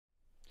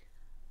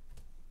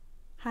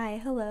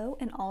Hi, hello,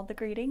 and all the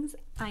greetings.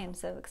 I am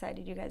so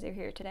excited you guys are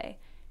here today.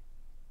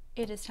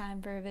 It is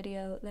time for a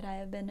video that I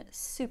have been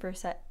super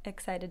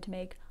excited to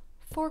make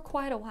for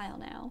quite a while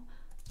now.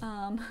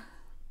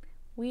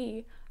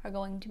 We are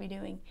going to be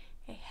doing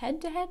a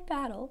head-to-head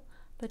battle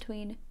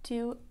between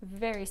two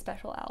very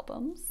special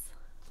albums.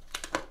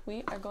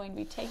 We are going to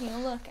be taking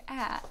a look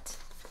at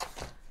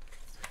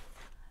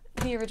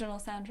the original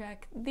soundtrack,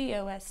 the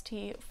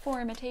OST for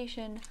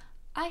Imitation.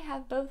 I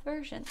have both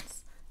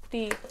versions,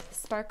 the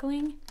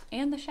sparkling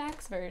and the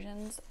SHAX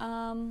versions.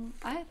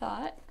 I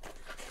thought,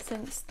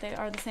 since they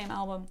are the same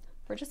album,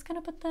 we're just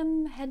gonna put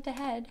them head to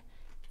head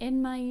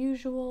in my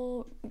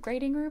usual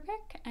grading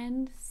rubric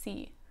and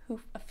see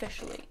who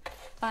officially,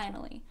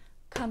 finally,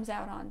 comes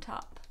out on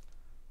top.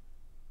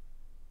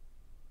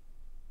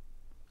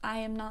 I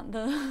am not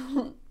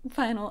the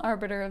final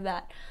arbiter of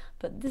that,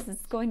 but this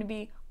is going to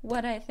be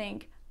what I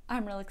think.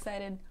 I'm real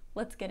excited.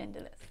 Let's get into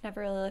this.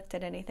 Never really looked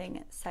at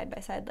anything side by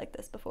side like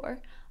this before.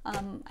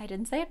 I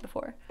didn't say it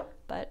before,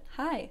 but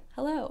hi,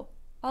 hello,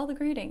 all the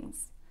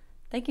greetings.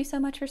 Thank you so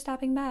much for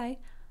stopping by.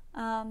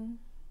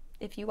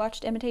 If you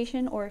watched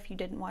Imitation or if you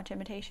didn't watch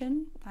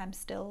Imitation, I'm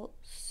still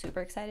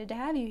super excited to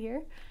have you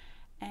here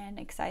and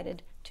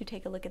excited to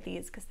take a look at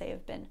these because they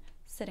have been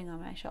sitting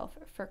on my shelf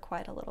for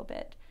quite a little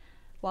bit.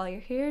 While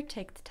you're here,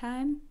 take the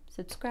time,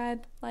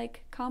 subscribe,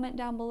 like, comment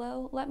down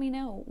below. Let me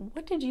know,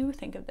 what did you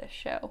think of this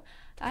show?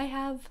 I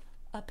have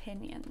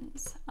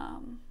opinions.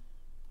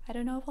 I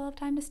don't know if I'll have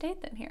time to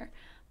state them here,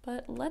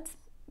 but let's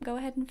go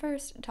ahead and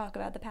first talk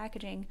about the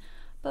packaging.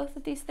 Both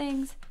of these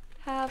things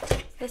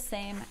have the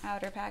same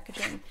outer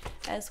packaging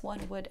as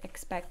one would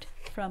expect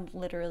from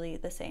literally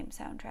the same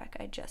soundtrack.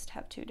 I just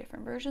have two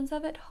different versions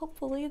of it.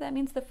 Hopefully that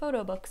means the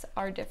photo books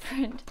are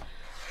different.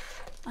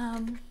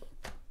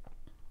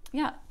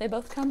 Yeah, they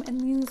both come in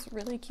these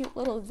really cute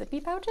little zippy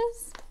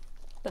pouches,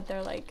 but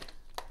they're like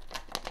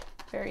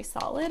very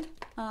solid,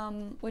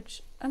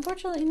 which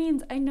unfortunately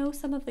means I know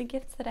some of the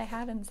gifts that I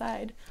have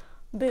inside.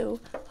 Boo.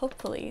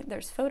 Hopefully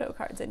there's photo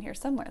cards in here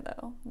somewhere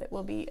though that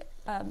will be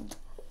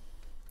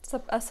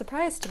a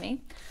surprise to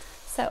me.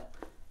 So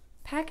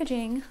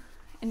packaging,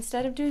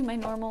 instead of doing my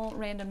normal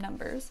random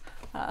numbers,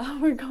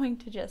 we're going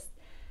to just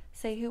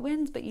say who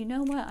wins, but you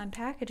know what, on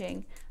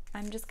packaging,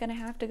 I'm just gonna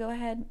have to go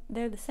ahead,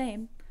 they're the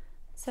same.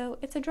 So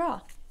it's a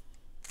draw.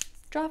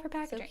 Draw for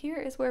packaging. So here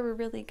is where we're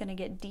really going to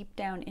get deep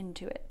down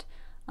into it.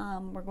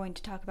 We're going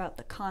to talk about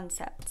the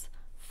concepts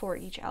for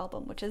each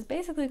album, which is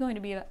basically going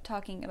to be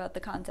talking about the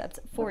concepts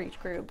for each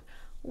group,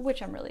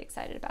 which I'm really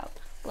excited about.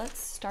 Let's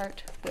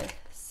start with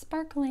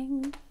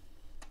Sparkling.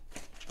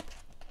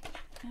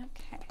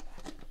 Okay,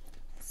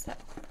 so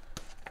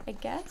I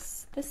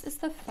guess this is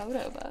the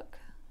photo book,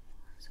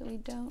 so we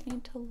don't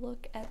need to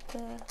look at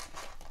the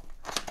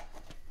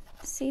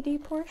CD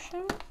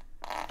portion.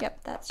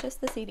 Yep, that's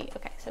just the CD.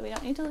 Okay, so we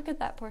don't need to look at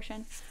that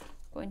portion.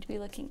 We're going to be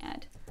looking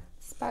at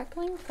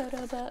Sparkling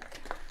photo book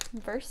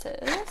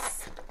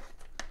versus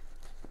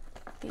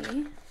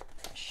the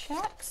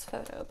SHAX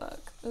photo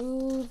book.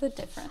 Ooh, the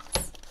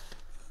difference.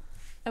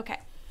 Okay,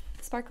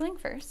 Sparkling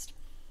first.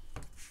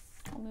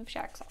 I'll move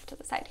SHAX off to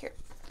the side here.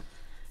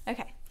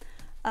 Okay,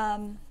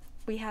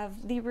 we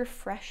have the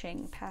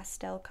refreshing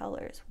pastel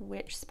colors,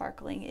 which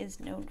Sparkling is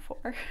known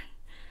for.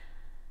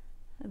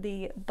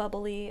 The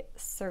bubbly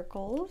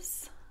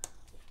circles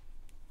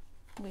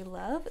we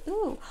love.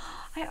 Ooh,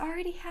 I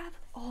already have,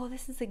 oh,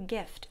 this is a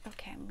gift.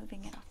 Okay, I'm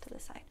moving it off to the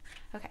side.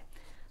 Okay,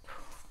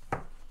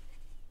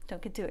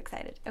 don't get too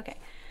excited. Okay,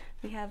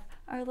 we have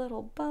our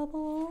little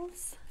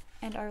bubbles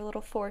and our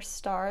little 4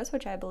 stars,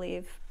 which I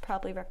believe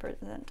probably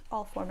represent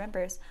all 4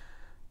 members.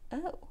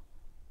 Oh,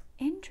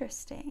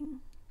 interesting.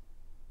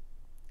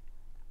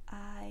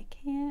 I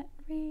can't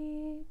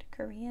read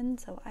Korean,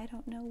 so I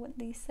don't know what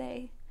these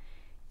say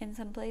in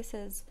some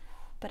places,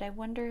 but I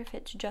wonder if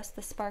it's just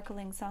the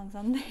Sparkling songs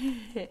on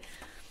this.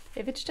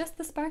 If it's just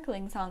the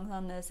Sparkling songs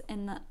on this,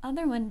 and the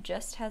other one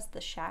just has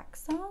the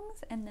SHAX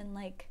songs, and then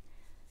like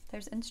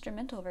there's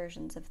instrumental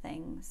versions of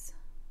things.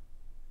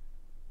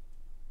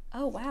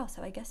 Oh wow,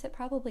 so I guess it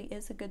probably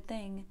is a good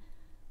thing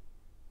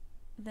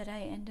that I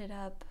ended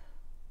up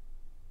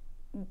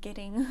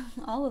getting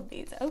all of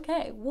these.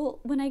 Okay, well,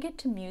 when I get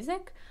to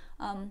music,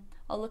 I'll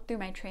look through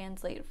my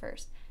translate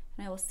first,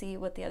 and I will see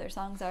what the other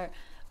songs are.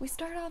 We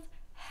start off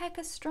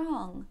hecka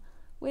strong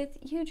with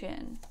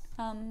Yujin.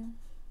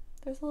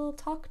 There's a little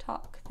Talk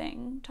Talk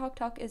thing. Talk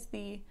Talk is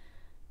the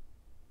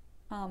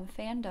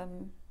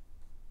fandom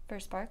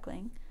for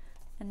Sparkling,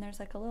 and there's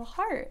like a little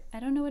heart. I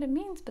don't know what it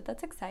means, but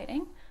that's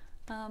exciting.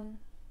 And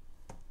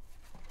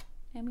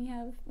we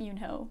have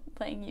Yoonho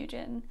playing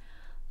Yujin.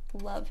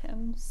 Love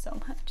him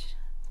so much.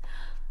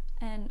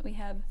 And we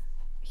have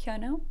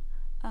Hyunho.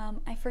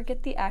 I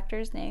forget the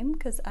actor's name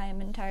because I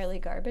am entirely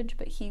garbage,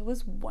 but he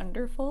was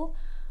wonderful.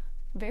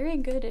 Very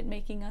good at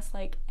making us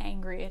like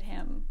angry at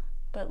him,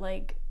 but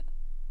like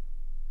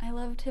I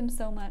loved him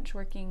so much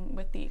working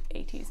with the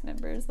ATEEZ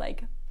members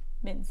like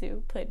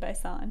Minzu, played by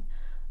San.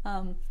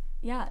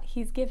 Yeah,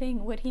 he's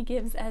giving what he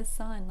gives as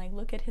San. Like,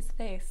 look at his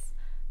face.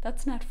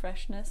 That's not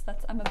freshness,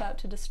 that's I'm about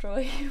to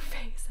destroy you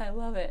face. I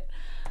love it.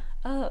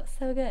 Oh,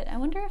 so good. I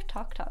wonder if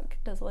Tok Tok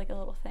does like a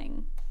little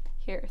thing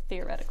here,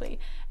 theoretically.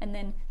 And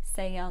then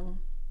Young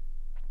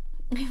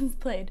is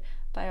played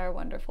by our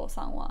wonderful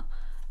Sangwa.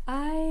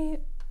 I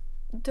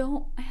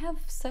have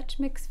such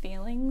mixed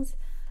feelings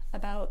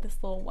about this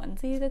little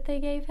onesie that they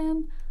gave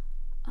him.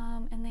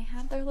 And they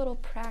have their little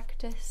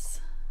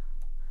practice.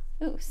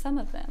 Ooh, some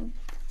of them.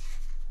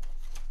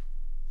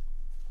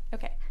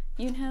 Okay,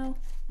 Yoonho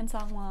and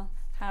Sangwa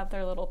have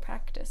their little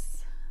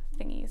practice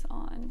thingies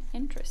on.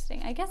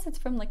 Interesting. I guess it's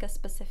from like a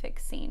specific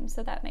scene,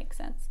 so that makes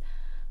sense.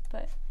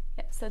 But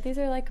yeah, so these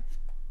are like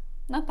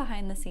not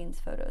behind the scenes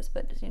photos,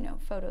 but you know,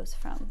 photos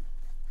from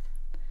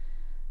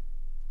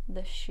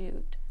the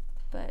shoot.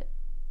 But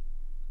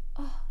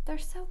oh, they're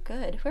so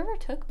good. Whoever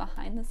took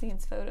behind the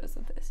scenes photos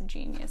of this,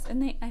 genius.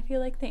 And I feel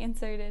like they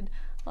inserted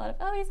a lot of,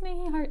 oh, he's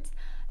making hearts.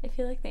 I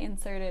feel like they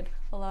inserted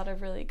a lot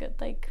of really good,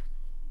 like,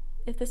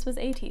 if this was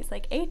 80s,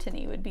 like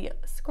Atony would be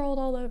scrolled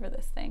all over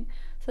this thing.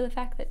 So the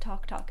fact that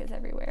Tok Tok is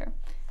everywhere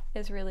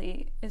is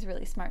really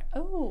smart.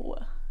 Oh,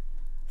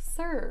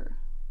 sir.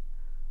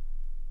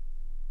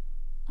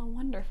 A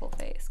wonderful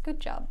face. Good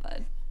job,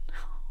 bud.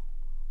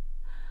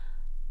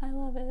 I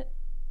love it.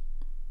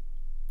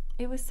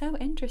 It was so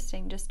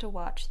interesting just to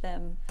watch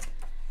them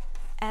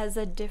as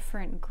a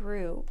different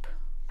group,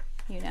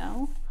 you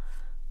know?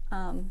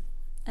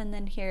 And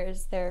then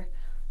here's their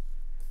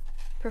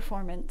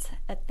performance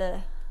at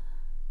the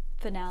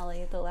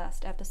finale, the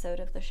last episode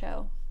of the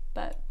show.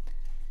 But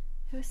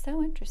it was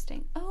so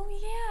interesting. Oh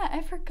yeah,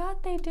 I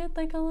forgot they did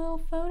like a little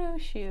photo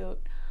shoot.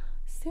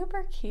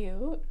 Super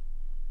cute.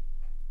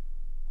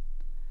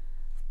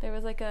 There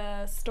was like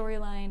a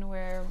storyline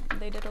where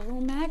they did a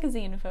little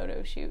magazine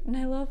photo shoot, and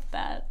I loved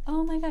that.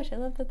 Oh my gosh, I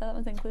love that that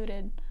was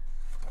included.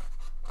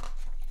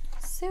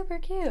 Super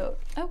cute.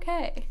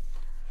 Okay.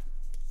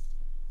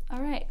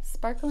 All right,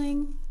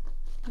 Sparkling,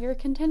 you're a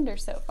contender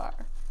so far.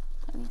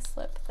 Let me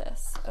slip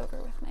this over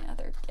with my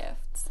other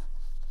gifts.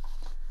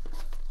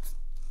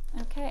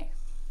 Okay,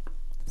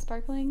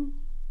 Sparkling,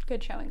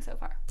 good showing so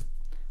far.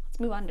 Let's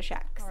move on to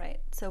SHAX. All right,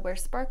 so where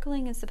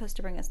Sparkling is supposed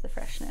to bring us the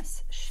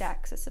freshness,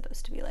 SHAX is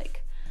supposed to be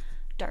like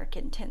dark,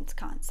 intense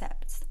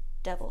concepts.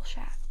 Devil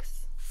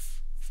SHAX,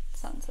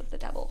 Sons of the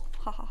Devil,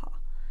 ha ha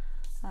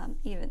ha.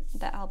 Even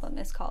the album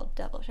is called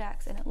Devil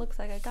SHAX, and it looks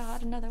like I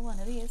got another one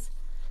of these.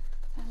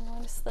 I'm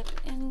going to slip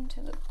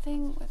into the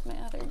thing with my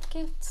other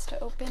gifts to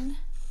open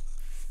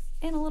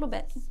in a little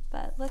bit,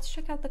 but let's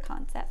check out the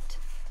concept.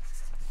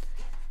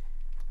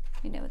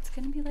 You know, it's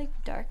going to be like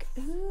dark.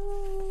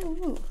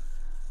 Ooh.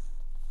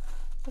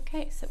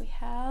 Okay, so we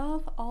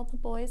have all the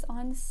boys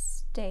on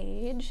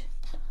stage.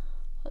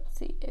 Let's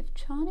see, if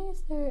Chani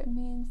is there, it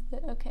means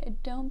that, okay, I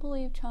don't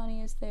believe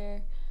Chani is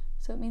there,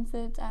 so it means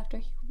that it's after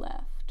he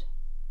left.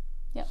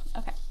 Yep,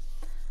 okay.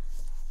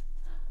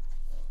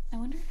 I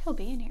wonder if he'll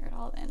be in here at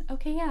all then.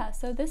 Okay, yeah,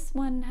 so this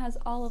one has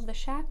all of the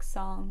SHAX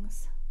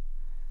songs.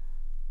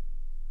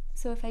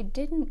 So if I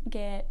didn't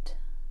get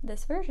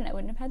this version, I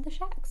wouldn't have had the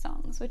SHAX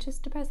songs, which is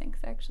depressing,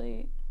 because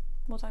actually,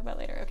 we'll talk about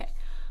it later. Okay.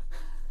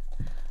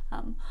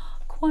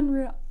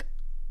 Kwanrock.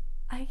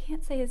 I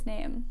can't say his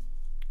name.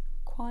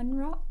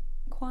 Kwanrock?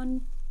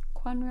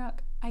 Kwanrock.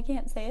 I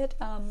can't say it.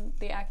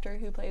 The actor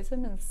who plays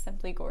him is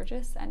simply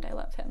gorgeous, and I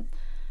love him.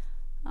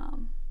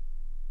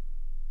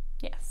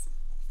 Yes.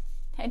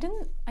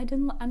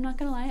 I'm not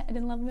gonna lie, I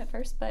didn't love him at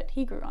first, but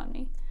he grew on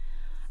me.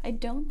 I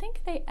don't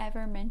think they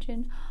ever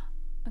mention,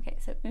 okay,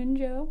 so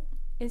Eunjo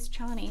is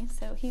Chani,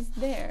 so he's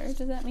there.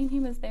 Does that mean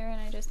he was there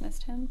and I just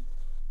missed him?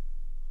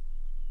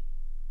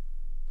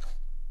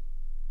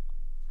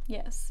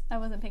 Yes, I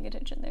wasn't paying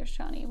attention. There's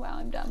Chani. Wow,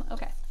 I'm dumb.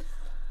 Okay.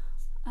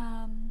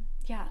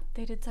 Yeah,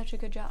 they did such a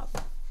good job.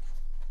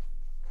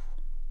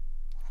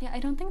 Yeah, I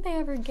don't think they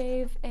ever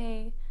gave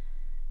a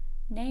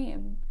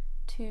name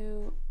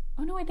to,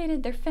 oh no, wait, they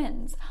did their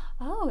fins.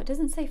 Oh, it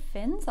doesn't say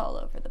fins all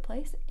over the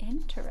place.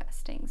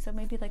 Interesting. So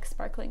maybe like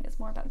Sparkling is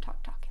more about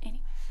Tok Tok.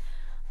 Anyway,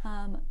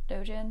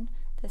 Dojin,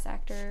 this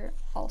actor,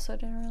 also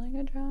did a really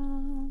good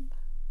job.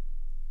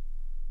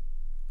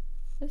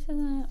 This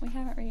isn't, we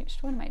haven't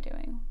reached, what am I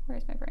doing?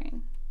 Where's my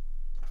brain?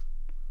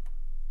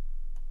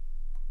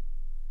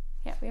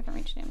 Yeah, we haven't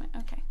reached Newman,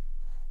 okay.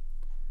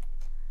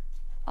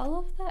 All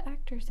of the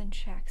actors in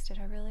SHAX did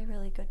a really,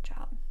 really good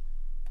job.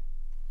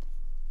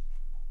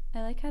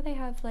 I like how they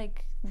have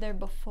like their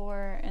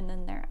before and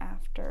then their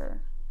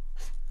after.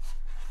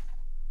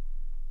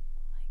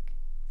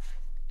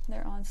 Like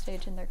they're on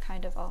stage and they're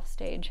kind of off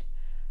stage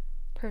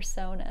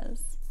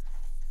personas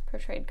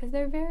portrayed, because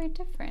they're very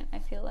different, I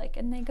feel like,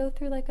 and they go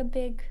through like a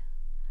big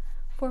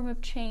form of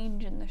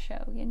change in the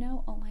show, you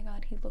know? Oh my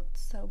god, he looked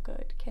so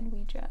good. Can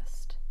we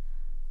just,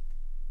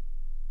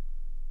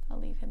 I'll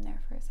leave him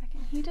there for a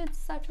second. He did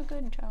such a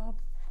good job.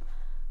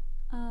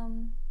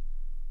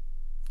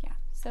 Yeah,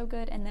 so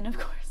good. And then of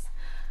course,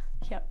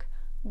 Hyuk,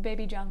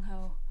 baby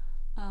Jongho,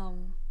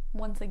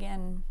 once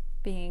again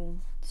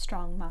being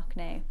strong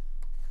maknae.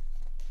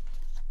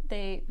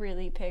 They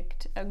really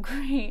picked a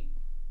great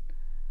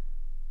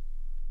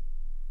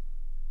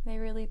They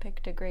really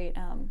picked a great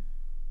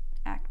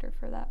actor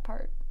for that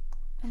part.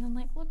 And then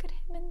like, look at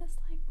him in this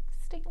like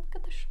state. Look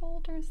at the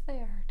shoulders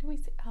there. Do we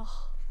see?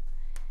 Oh,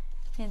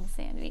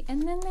 insanity.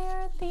 And then they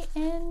are at the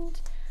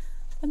end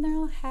when they're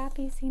all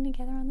happy seen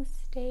together on the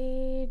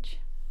stage.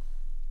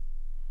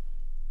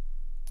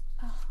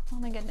 Oh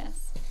my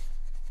goodness.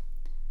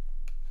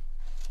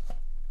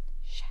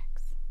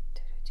 SHAX.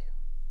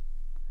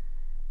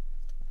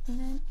 And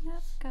then,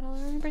 yep, got all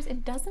our members.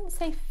 It doesn't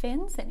say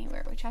fins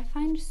anywhere, which I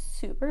find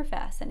super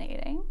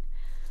fascinating.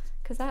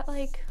 Because that,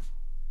 like,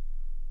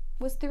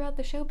 was throughout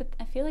the show, but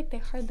I feel like they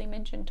hardly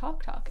mentioned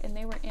Talk Talk. And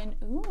they were in,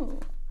 ooh,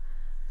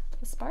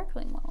 the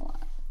sparkling one a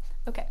lot.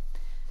 Okay.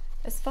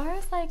 As far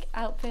as, like,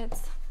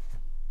 outfits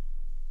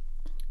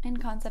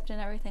and concept and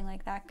everything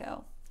like that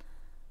go,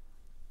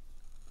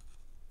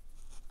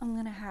 I'm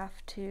gonna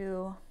have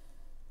to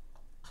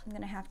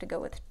go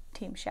with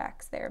Team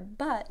SHAX there,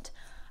 but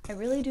I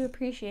really do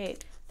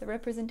appreciate the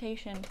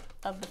representation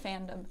of the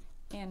fandom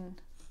in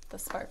the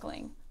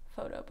sparkling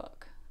photo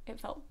book. It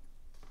felt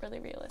really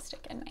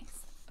realistic and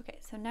nice. Okay,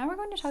 so now we're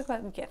going to talk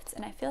about gifts,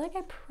 and I feel like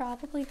I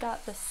probably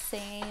got the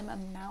same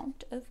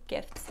amount of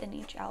gifts in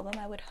each album,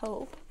 I would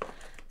hope.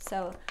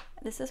 So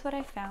this is what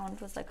I found,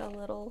 was like a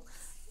little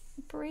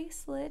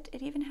bracelet.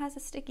 It even has a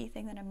sticky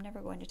thing that I'm never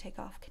going to take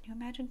off. Can you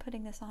imagine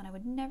putting this on? I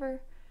would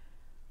never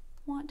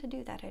want to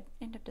do that. I'd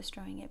end up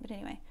destroying it. But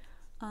anyway,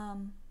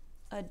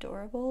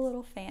 adorable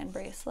little fan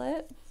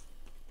bracelet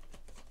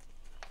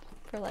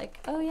for like,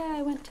 oh yeah,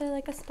 I went to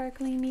like a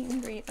sparkling meet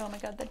and greet. Oh my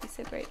god, that'd be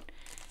so great.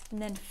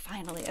 And then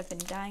finally, I've been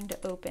dying to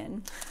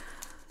open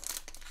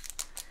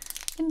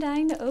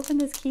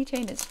this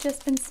keychain. It's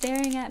just been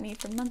staring at me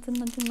for months and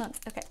months and months.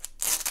 Okay.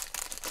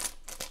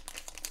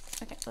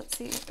 Okay, let's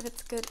see if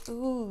it's good.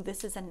 Ooh,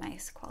 this is a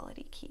nice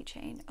quality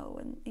keychain. Oh,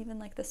 and even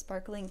like the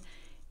sparkling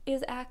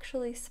is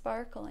actually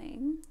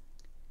sparkling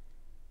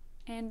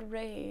and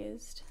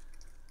raised.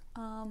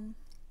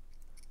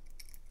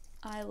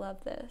 I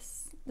love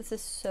this. This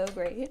is so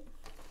great.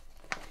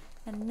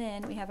 And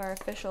then we have our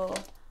official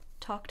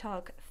Talk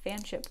Talk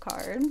fanship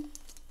card,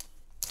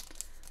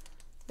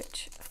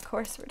 which of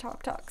course we're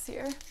Talk Talks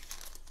here.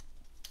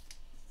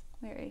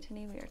 We are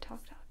A-Tony, we are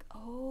Talk Talk.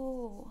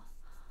 Oh,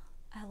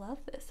 I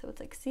love this. So it's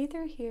like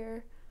see-through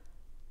here,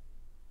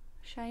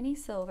 shiny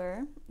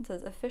silver. It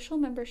says official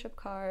membership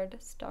card,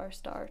 star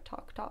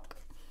Talk Talk.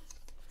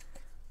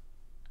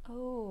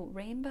 Oh,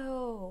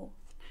 rainbow.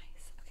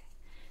 Nice. Okay.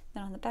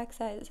 Then on the back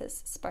side it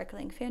says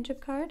sparkling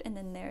fanship card, and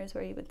then there's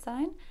where you would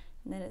sign.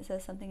 And then it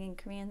says something in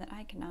Korean that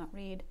I cannot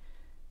read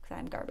because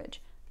I'm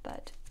garbage,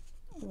 but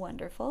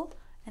wonderful.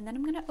 And then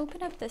I'm gonna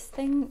open up this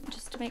thing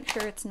just to make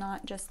sure it's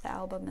not just the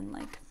album and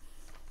like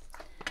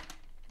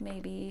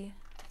maybe.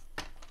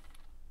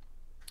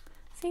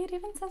 See, it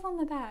even says on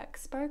the back,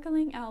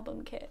 sparkling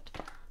album kit.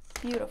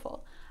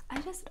 Beautiful. I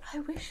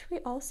wish we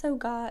also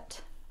got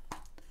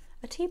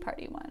a tea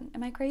party one.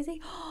 Am I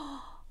crazy?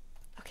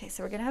 Okay,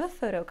 so we're gonna have a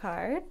photo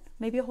card,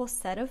 maybe a whole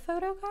set of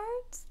photo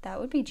cards. That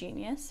would be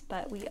genius,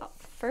 but we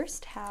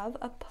first have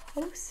a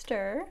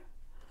poster.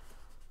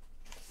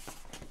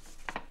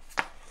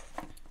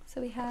 So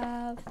we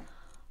have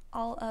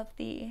all of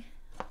the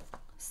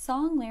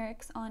song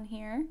lyrics on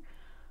here.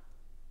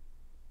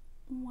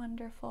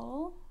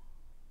 Wonderful.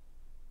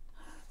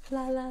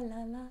 La la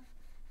la la.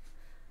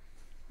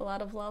 A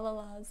lot of la la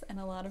la's and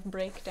a lot of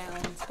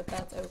breakdowns, but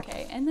that's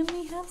okay. And then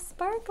we have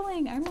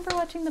sparkling. I remember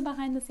watching the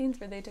behind the scenes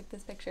where they took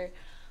this picture.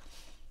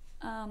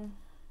 I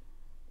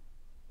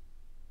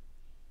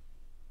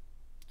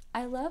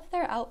love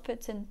their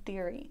outfits in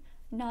theory,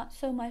 not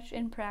so much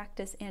in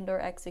practice and or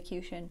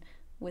execution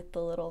with the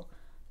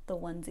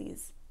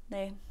onesies.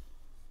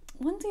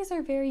 Onesies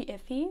are very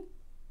iffy.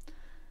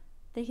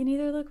 They can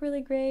either look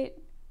really great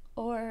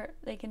or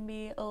they can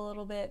be a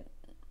little bit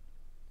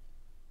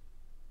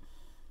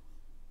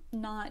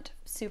not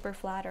super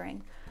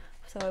flattering.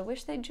 So I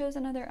wish they'd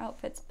chosen other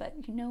outfits, but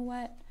you know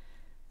what?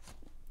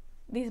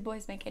 These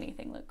boys make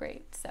anything look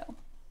great, so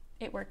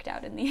it worked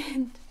out in the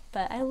end.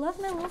 But I love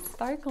my little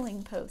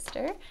sparkling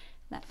poster.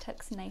 That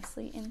tucks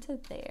nicely into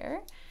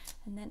there.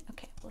 And then,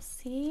 okay, we'll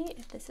see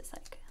if this is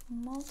like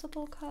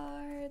multiple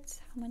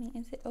cards. How many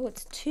is it? Oh,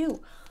 it's 2.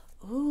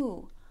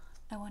 Ooh,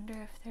 I wonder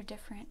if they're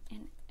different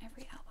in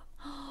every album.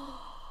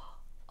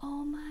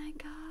 Oh my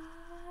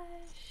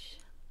gosh.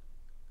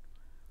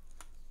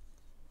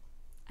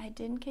 I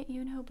didn't get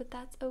Yunho, but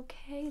that's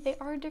okay. They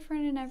are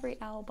different in every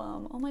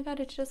album. Oh my god,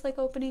 it's just like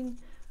opening,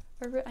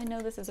 I know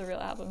this is a real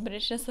album, but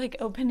it's just like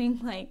opening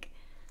like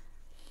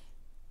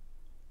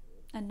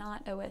a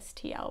not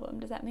OST album.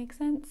 Does that make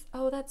sense?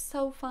 Oh, that's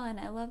so fun.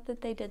 I love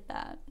that they did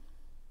that.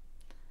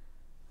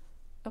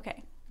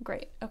 Okay,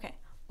 great. Okay.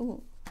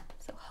 Ooh,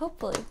 so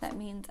hopefully that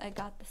means I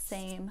got the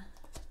same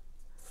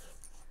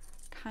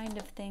kind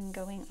of thing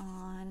going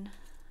on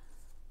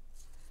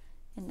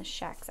in the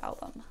SHAX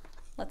album.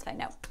 Let's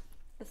find out.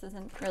 This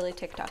isn't really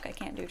TikTok, I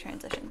can't do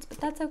transitions, but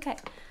that's okay.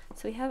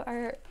 So we have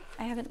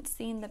I haven't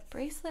seen the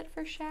bracelet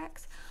for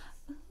SHAX.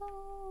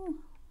 Oh, we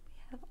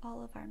have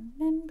all of our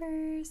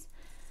members.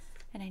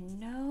 And I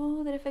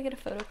know that if I get a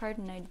photo card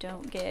and I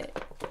don't get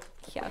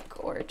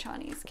Hyuk or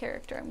Chani's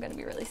character, I'm gonna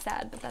be really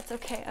sad, but that's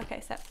okay. Okay,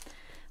 so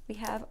we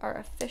have our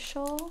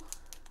official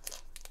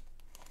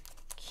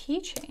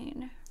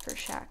keychain for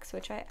SHAX,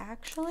 which I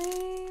actually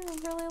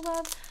really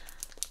love.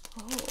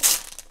 Oh,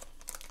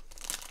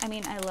 I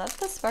mean, I love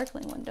the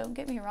sparkling one, don't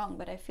get me wrong,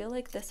 but I feel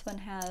like this one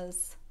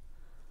has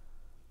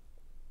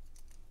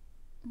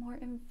more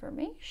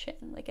information.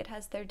 Like it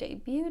has their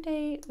debut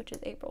date, which is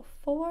April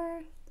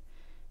 4th.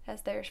 It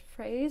has their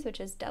phrase, which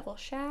is Devil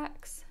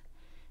SHAX.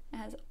 It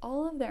has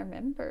all of their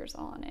members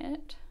on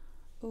it.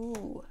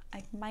 Ooh,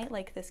 I might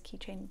like this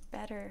keychain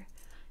better.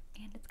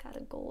 And it's got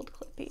a gold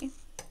clippy.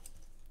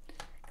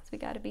 Because we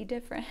gotta be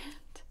different.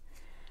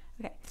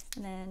 Okay,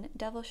 and then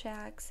Devil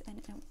SHAX, and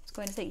I was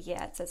going to say,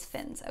 yeah, it says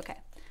fins. Okay,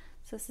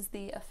 so this is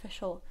the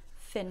official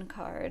fin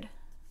card.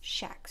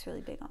 SHAX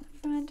really big on the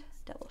front.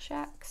 Devil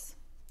SHAX.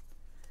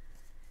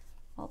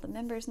 All the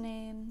members'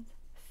 names.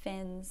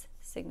 Fins,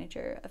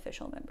 signature,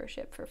 official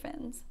membership for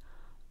Fins.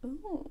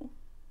 Ooh,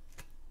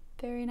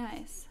 very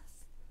nice.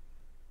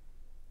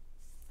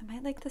 I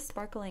might like the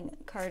sparkling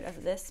card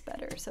of this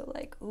better. So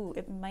like, ooh,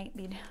 it might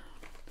be down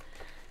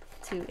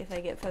to if I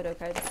get photo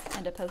cards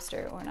and a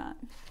poster or not.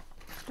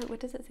 Wait,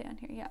 what does it say on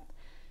here? Yeah,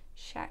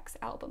 SHAX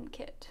album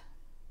kit.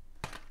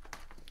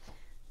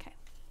 Okay.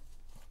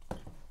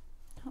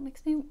 That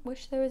makes me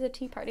wish there was a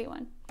tea party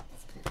one.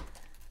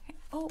 Okay.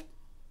 Oh,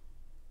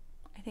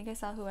 I think I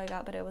saw who I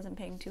got, but I wasn't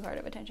paying too hard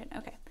of attention.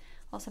 Okay.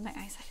 Also, my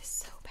eyesight is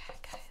so bad,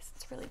 guys.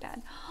 It's really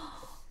bad.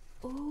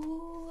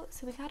 Ooh,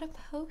 so we got a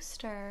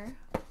poster.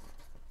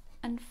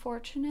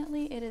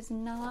 Unfortunately, it is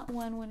not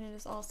one when it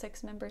is all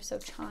 6 members, so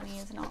Chani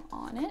is not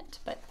on it.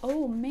 But,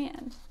 oh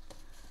man.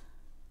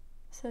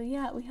 So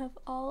yeah, we have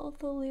all of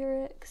the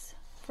lyrics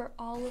for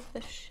all of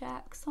the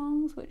SHAX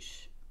songs,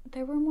 which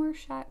there were more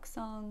SHAX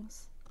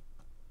songs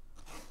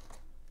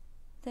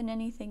than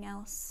anything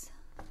else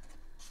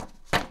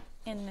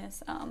in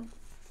this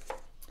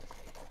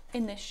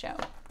show.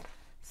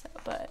 So,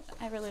 but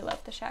I really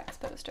love the SHAX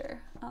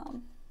poster.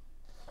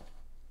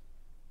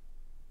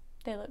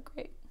 They look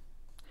great.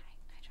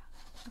 Hi, John.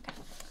 Okay.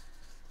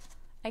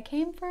 I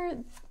came for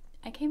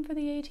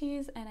the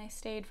ATs and I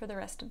stayed for the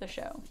rest of the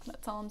show.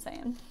 That's all I'm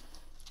saying.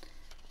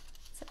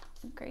 So,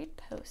 great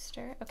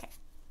poster. Okay.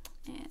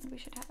 And we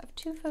should have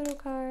 2 photo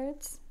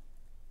cards,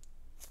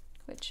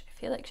 which I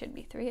feel like should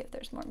be 3 if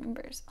there's more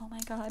members. Oh my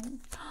god.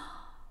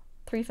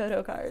 3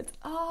 photo cards.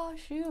 Oh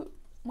shoot.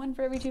 1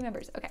 for every 2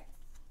 members. Okay.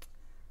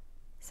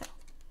 So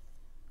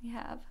we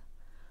have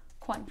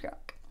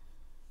Kwanpyeok,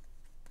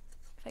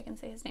 if I can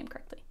say his name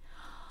correctly.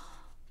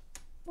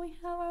 We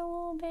have our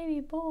little baby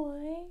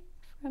boy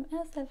from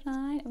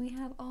SF9. And we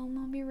have, oh, I'm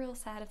gonna be real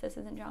sad if this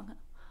isn't Jongho.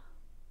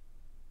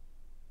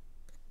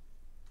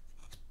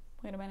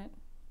 Wait a minute.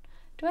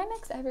 Do I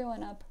mix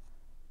everyone up?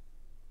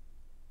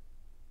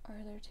 Or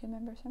are there 2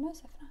 members from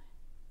SF9?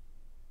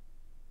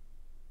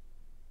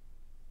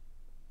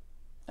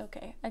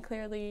 Okay, I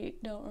clearly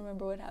don't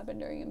remember what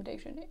happened during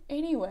Imitation.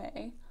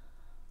 Anyway,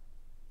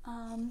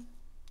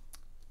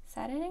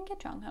 sad I didn't get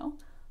Jongho,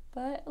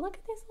 but look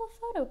at these little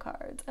photo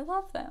cards. I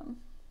love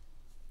them.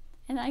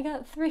 And I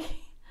got 3.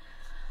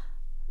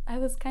 I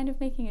was kind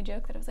of making a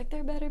joke that I was like,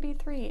 there better be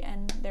 3,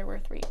 and there were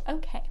 3.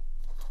 Okay,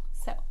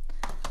 so,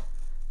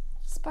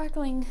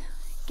 sparkling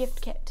gift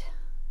kit.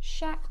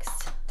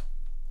 SHAX.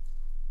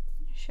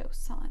 Show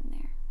San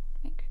there.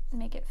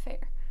 Make it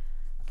fair.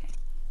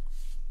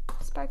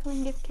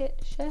 Sparkling gift kit,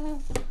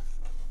 chef.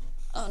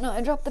 Oh no,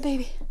 I dropped the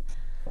baby.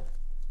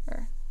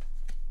 Or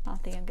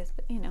not the youngest,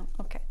 but you know,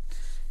 okay.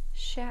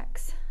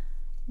 SHAX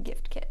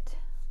gift kit.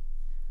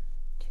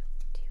 2,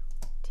 2,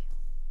 2,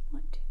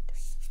 1, 2, 3.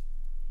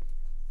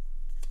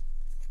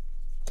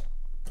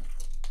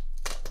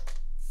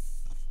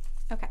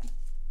 Okay.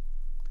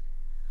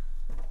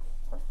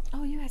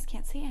 Oh, you guys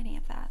can't see any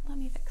of that. Let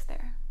me fix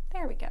there.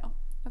 There we go.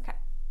 Okay.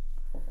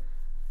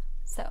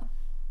 So,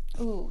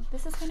 ooh,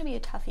 this is going to be a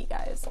toughie,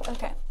 guys.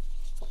 Okay.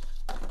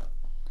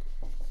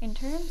 In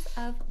terms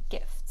of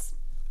gifts,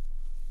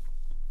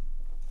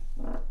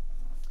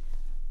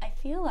 I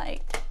feel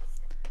like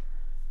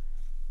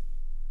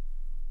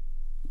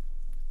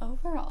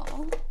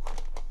overall,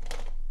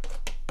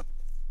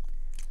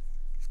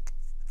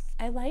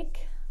 I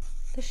like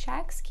the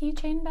SHAX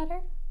keychain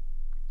better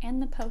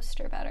and the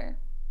poster better.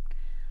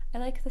 I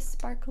like the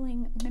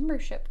sparkling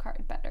membership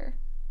card better.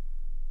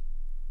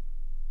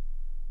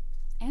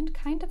 And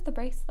kind of the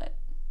bracelet.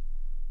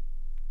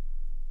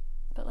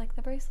 But like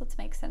the bracelets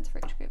make sense for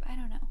each group. I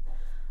don't know.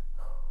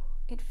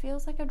 It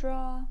feels like a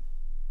draw.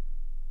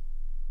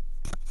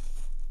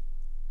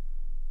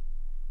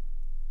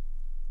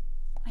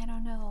 I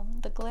don't know.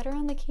 The glitter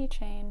on the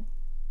keychain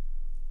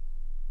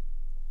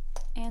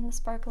and the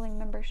sparkling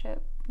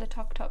membership, the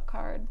Tok Tok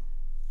card,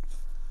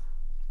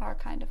 are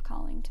kind of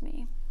calling to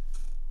me.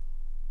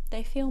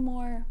 They feel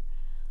more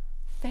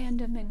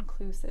fandom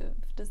inclusive.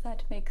 Does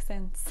that make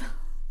sense?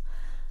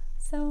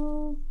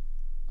 So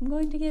I'm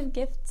going to give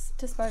gifts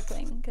to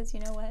sparkling because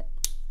you know what?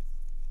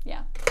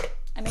 Yeah,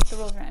 I make the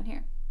rules around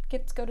here.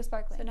 Gifts go to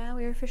Sparkling. So now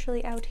we're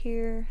officially out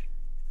here,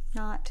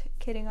 not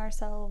kidding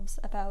ourselves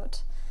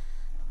about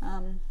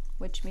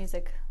which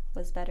music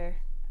was better,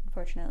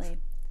 unfortunately.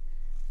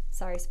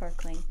 Sorry,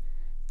 Sparkling.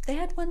 They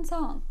had one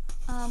song,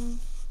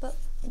 but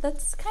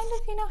that's kind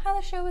of, you know, how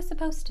the show was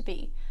supposed to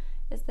be,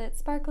 is that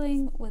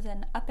Sparkling was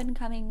an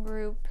up-and-coming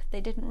group.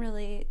 They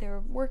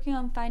were working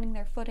on finding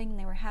their footing,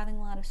 they were having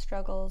a lot of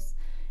struggles,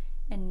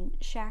 and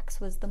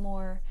SHAX was the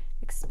more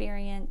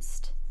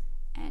experienced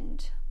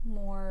and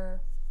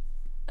more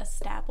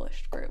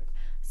established group.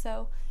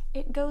 So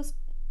it goes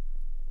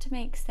to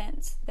make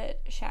sense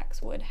that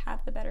SHAX would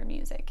have the better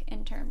music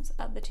in terms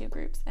of the two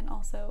groups, and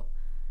also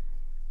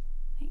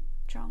like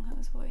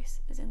Jongho's voice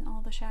is in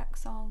all the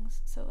SHAX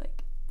songs, so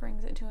like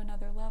brings it to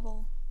another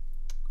level.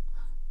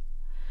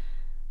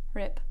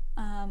 Rip.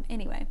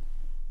 Anyway.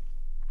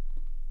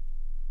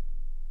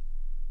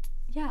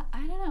 Yeah,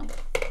 I don't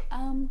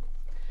know.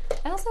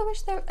 I also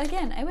wish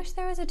I wish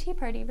there was a Tea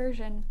Party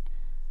version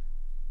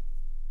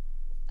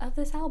of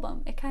this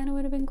album. It kind of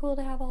would have been cool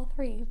to have all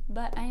three,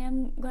 but I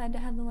am glad to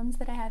have the ones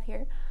that I have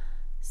here.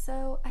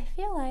 So I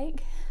feel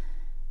like,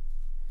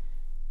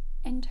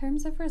 in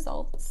terms of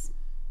results,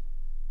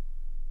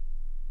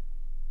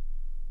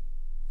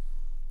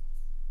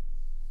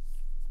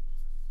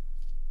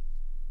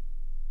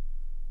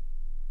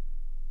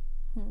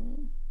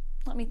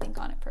 let me think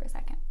on it for a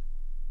second.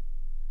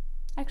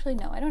 Actually,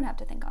 no, I don't have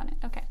to think on it.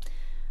 Okay.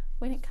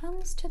 When it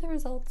comes to the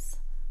results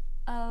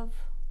of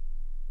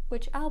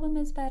which album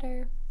is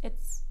better,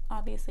 it's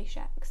obviously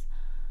SHAX.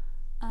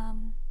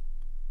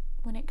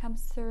 When it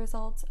comes to the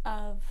results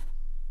of,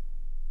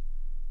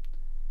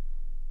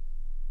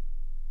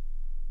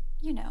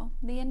 you know,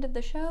 the end of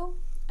the show,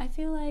 I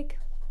feel like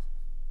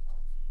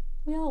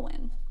we all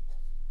win.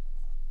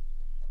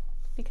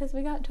 Because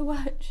we got to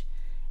watch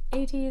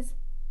ATEEZ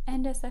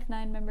and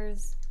SF9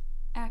 members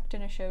act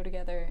in a show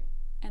together,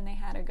 and they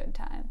had a good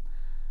time.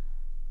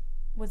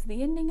 Was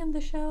the ending of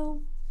the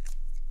show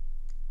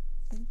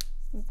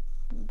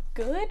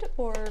good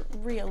or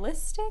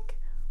realistic?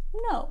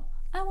 No,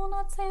 I will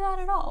not say that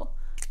at all.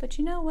 But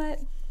you know what?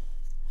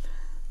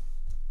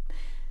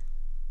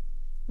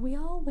 We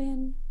all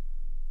win.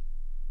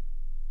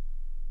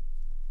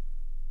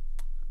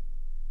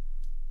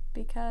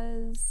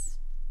 Because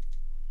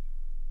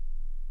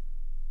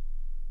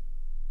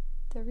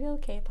the real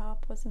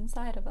K-pop was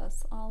inside of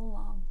us all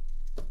along.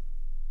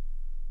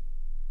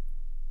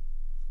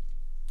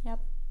 Yep.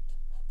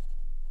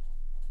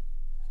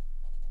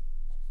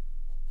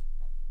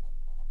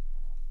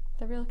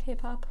 The real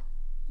K-pop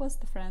was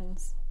the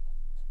friends.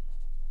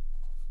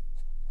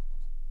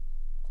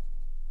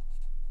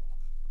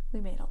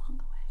 We made it along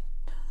the way.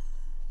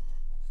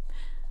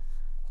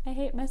 I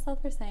hate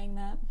myself for saying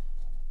that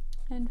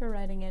and for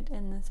writing it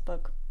in this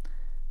book.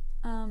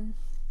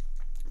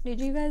 Did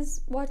you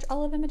guys watch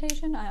all of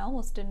Imitation? I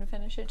almost didn't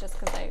finish it just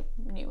because I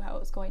knew how it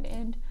was going to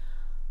end.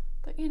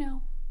 But you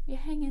know, you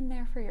hang in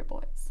there for your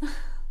boys.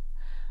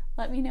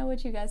 Let me know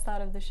what you guys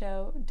thought of the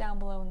show down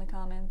below in the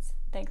comments.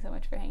 Thanks so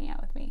much for hanging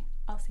out with me.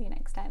 I'll see you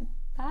next time.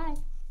 Bye!